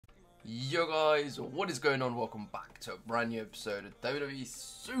Yo guys, what is going on? Welcome back to a brand new episode of WWE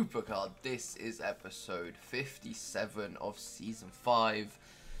Supercard. This is episode 57 of Season 5.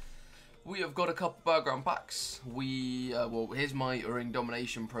 We have got a couple background packs. Well, here's my ring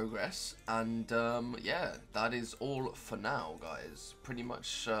domination progress. And, yeah, that is all for now, guys. Pretty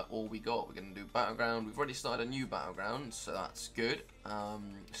much all we got. We're going to do battleground. We've already started a new battleground, so that's good.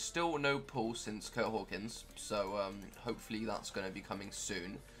 Still no pull since Kurt Hawkins, so hopefully that's going to be coming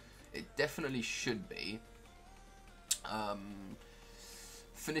soon. It definitely should be.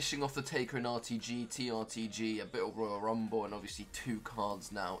 Finishing off the Taker in RTG, TRTG, a bit of Royal Rumble, and obviously 2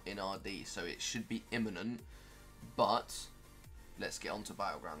 cards now in RD, so it should be imminent. But let's get on to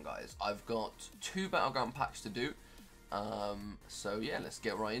Battleground, guys. I've got 2 Battleground packs to do. So yeah, let's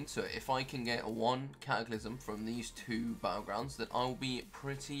get right into it. If I can get 1 Cataclysm from these 2 Battlegrounds, then I'll be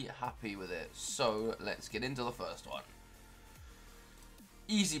pretty happy with it. So let's get into the first one.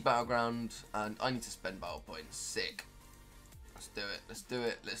 Easy battleground, and I need to spend battle points. Sick. Let's do it. Let's do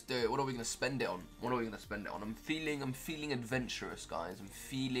it. Let's do it. What are we gonna spend it on? What are we gonna spend it on? I'm feeling adventurous, guys. I'm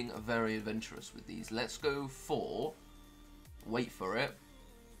feeling very adventurous with these. Let's go for. Wait for it.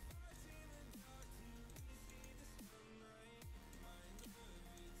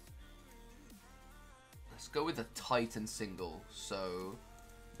 Let's go with a Titan single. So,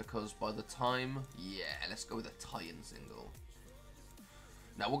 because by the time, yeah, let's go with a Titan single.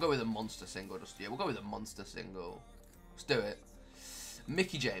 Now we'll go with a monster single. We'll go with a monster single. Let's do it.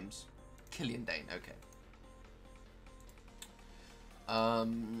 Mickey James, Killian Dane. Okay.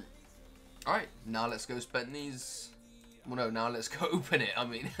 Alright, now let's go spend these. Well, no, now let's go open it. I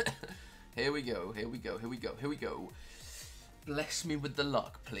mean, here we go. Here we go. Here we go. Here we go. Bless me with the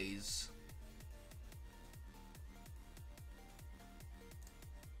luck, please.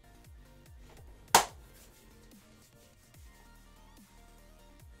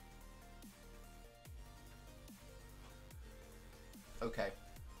 Okay.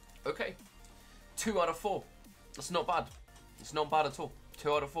 Okay. 2 out of 4. That's not bad. It's not bad at all.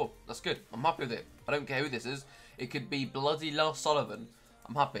 2 out of 4. That's good. I'm happy with it. I don't care who this is. It could be bloody Lars Sullivan.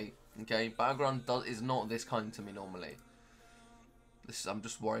 I'm happy. Okay. Battleground is not this kind to me normally. I'm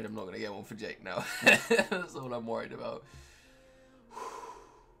just worried I'm not going to get one for Jake now. That's all I'm worried about.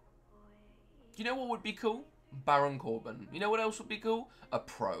 You know what would be cool? Baron Corbin. You know what else would be cool? A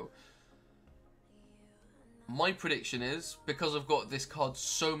pro. My prediction is, because I've got this card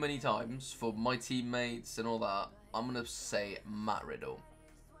so many times for my teammates and all that, I'm going to say Matt Riddle.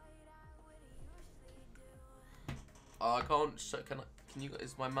 I can't show, can you guys,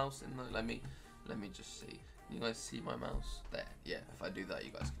 is my mouse in there? Let me just see. Can you guys see my mouse? There, yeah, if I do that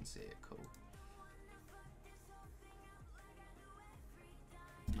you guys can see it, cool.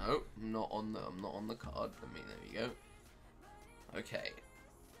 No, I'm not on the card. There we go. Okay.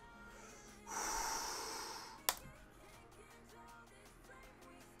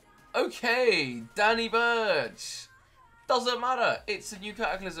 Okay, Danny Burch. Doesn't matter. It's a new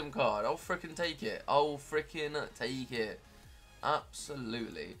Cataclysm card. I'll frickin' take it. I'll frickin' take it.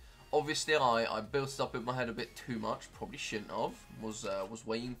 Absolutely. Obviously, I built it up in my head a bit too much. Probably shouldn't have. Was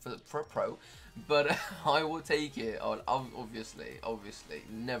waiting for a pro, but I will take it. I'll obviously,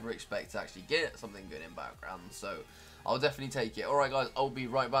 never expect to actually get something good in background. So I'll definitely take it. All right, guys. I'll be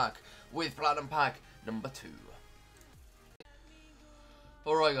right back with Platinum Pack number 2.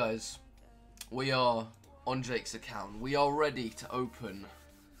 Alright guys, we are on Jake's account. We are ready to open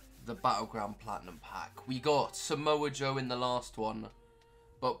the Battleground Platinum Pack. We got Samoa Joe in the last one,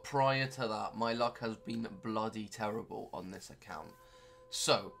 but prior to that, my luck has been bloody terrible on this account.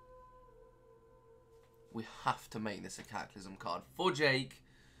 So, we have to make this a Cataclysm card for Jake.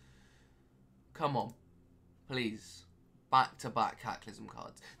 Come on, please. Back-to-back Cataclysm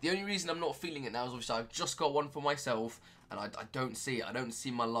cards. The only reason I'm not feeling it now is obviously I've just got one for myself, and I don't see it. I don't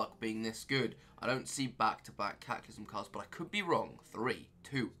see my luck being this good. I don't see back-to-back Cataclysm cards, but I could be wrong. 3,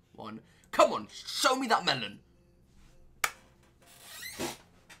 2, 1. Come on, show me that melon.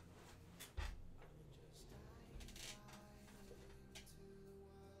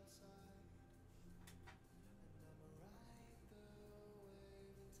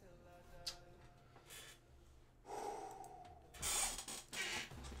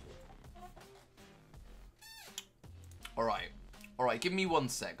 Alright, give me 1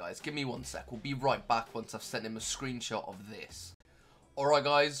 sec, guys. Give me 1 sec. We'll be right back once I've sent him a screenshot of this. Alright,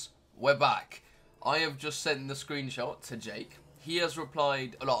 guys. We're back. I have just sent the screenshot to Jake. He has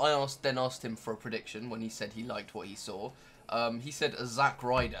replied. I then asked him for a prediction when he said he liked what he saw. He said a Zack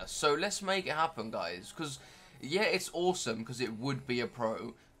Ryder. So let's make it happen, guys. Because, yeah, it's awesome because it would be a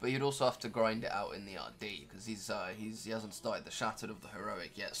pro but he'd also have to grind it out in the RD because he hasn't started the Shattered of the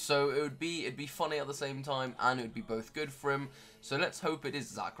Heroic yet. So it'd be funny at the same time, and it would be both good for him. So let's hope it is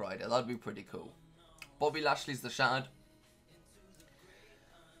Zack Ryder. That'd be pretty cool. Bobby Lashley's the Shattered.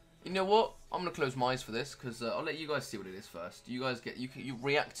 You know what? I'm gonna close my eyes for this because I'll let you guys see what it is first. You guys you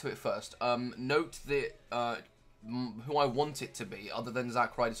react to it first. Note that who I want it to be, other than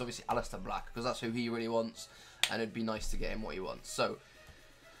Zack Ryder, is obviously Aleister Black because that's who he really wants, and it'd be nice to get him what he wants. So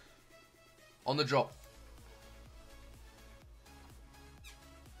on the drop.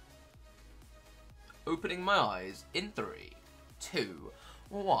 Opening my eyes in 3, 2,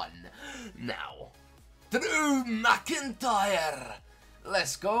 1. Now, Drew McIntyre.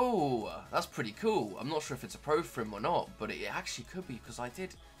 Let's go. That's pretty cool. I'm not sure if it's a pro for him or not, but it actually could be because I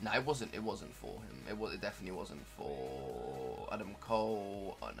did. No, it wasn't. It wasn't for him. It definitely wasn't for Adam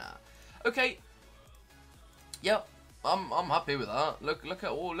Cole. Oh nah. Okay. Yep. I'm happy with that. Look at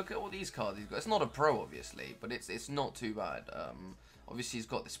all these cards he's got. It's not a pro obviously, but it's not too bad. Obviously he's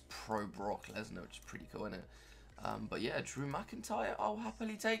got this pro Brock Lesnar, which is pretty cool, isn't it? But yeah, Drew McIntyre, I'll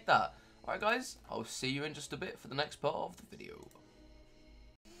happily take that. Alright guys, I'll see you in just a bit for the next part of the video.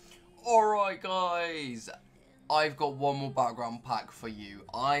 Alright guys, I've got one more background pack for you.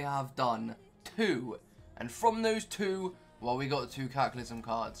 I have done 2, and from those 2, well, we got 2 Cataclysm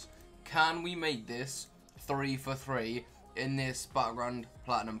cards. Can we make this 3 for 3 in this background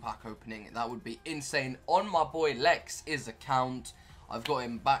platinum pack opening? That would be insane. On my boy Lex's account, I've got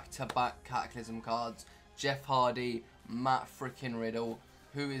him back-to-back Cataclysm cards. Jeff Hardy, Matt frickin' Riddle.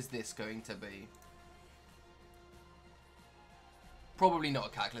 Who is this going to be? Probably not a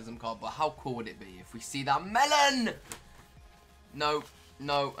Cataclysm card, but how cool would it be if we see that melon? No,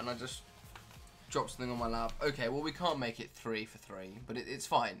 and I just dropped something on my lap. Okay, well, we can't make it 3 for 3, but it's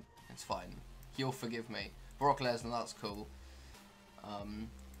fine. It's fine. He'll forgive me. Brock Lesnar, that's cool.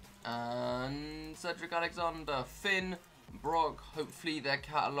 And Cedric Alexander, Finn, Brock, hopefully their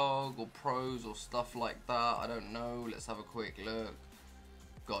catalogue or pros or stuff like that. I don't know. Let's have a quick look.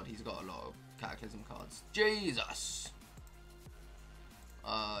 God, he's got a lot of Cataclysm cards. Jesus!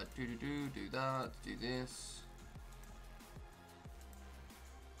 Do that, do this.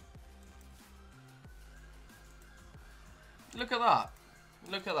 Look at that.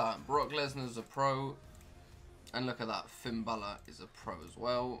 Look at that. Brock Lesnar's a pro. And look at that. Finn Balor is a pro as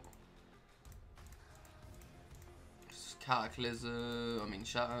well. Cataclysm. I mean,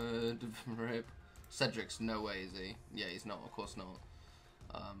 Shattered. Rip. Cedric's no way, is he? Yeah, he's not. Of course not.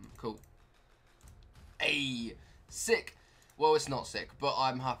 Cool. Hey, sick. Well, it's not sick, but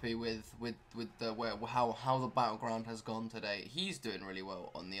I'm happy with how the battleground has gone today. He's doing really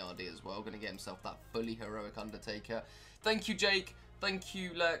well on the RD as well. Going to get himself that fully heroic Undertaker. Thank you, Jake. Thank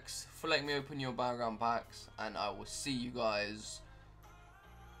you, Lex, for letting me open your battleground packs, and I will see you guys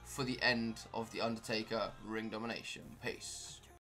for the end of the Undertaker Ring Domination. Peace.